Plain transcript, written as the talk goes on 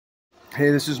Hey,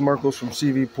 this is Marcos from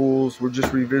CV Pools. We're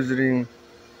just revisiting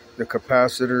the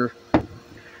capacitor.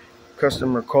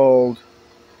 Customer called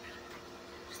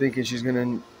thinking she's gonna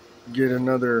need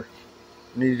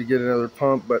to get another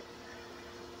pump, but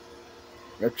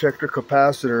I checked her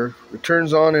capacitor. It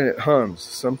turns on and it hums.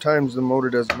 Sometimes the motor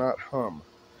does not hum.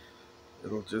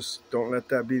 It'll just, don't let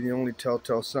that be the only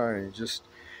telltale sign.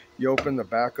 You open the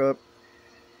backup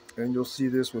and you'll see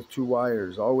this with two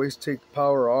wires. Always take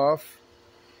power off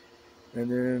and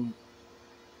then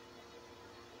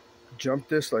jump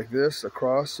this like this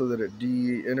across so that it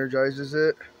de-energizes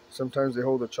it. Sometimes they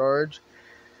hold a charge.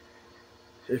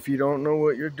 If you don't know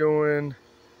what you're doing,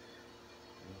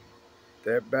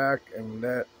 step back and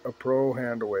let a pro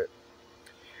handle it.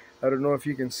 I don't know if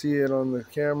you can see it on the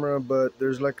camera, but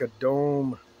there's like a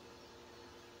dome,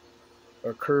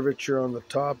 a curvature on the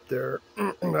top there.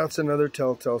 That's another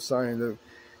telltale sign. The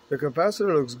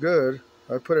capacitor looks good.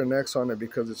 I put an X on it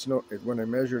because when I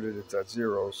measured it, it's at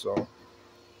 0. So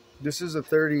this is a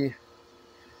 30.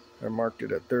 I marked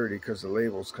it at 30 because the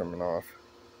label's coming off.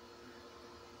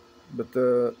 But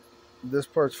this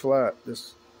part's flat.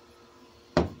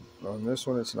 On this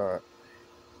one, it's not.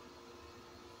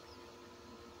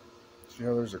 See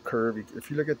how there's a curve?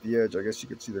 If you look at the edge, I guess you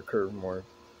could see the curve more.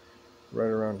 Right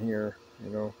around here,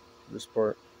 this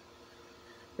part.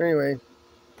 Anyway,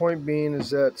 point being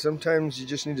is that sometimes you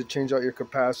just need to change out your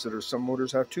capacitor. Some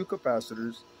motors have 2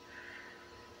 capacitors.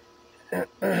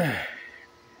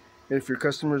 If your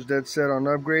customer's dead set on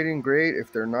upgrading, great.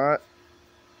 If they're not,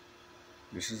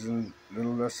 this is a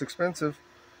little less expensive.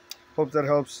 Hope that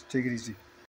helps. Take it easy.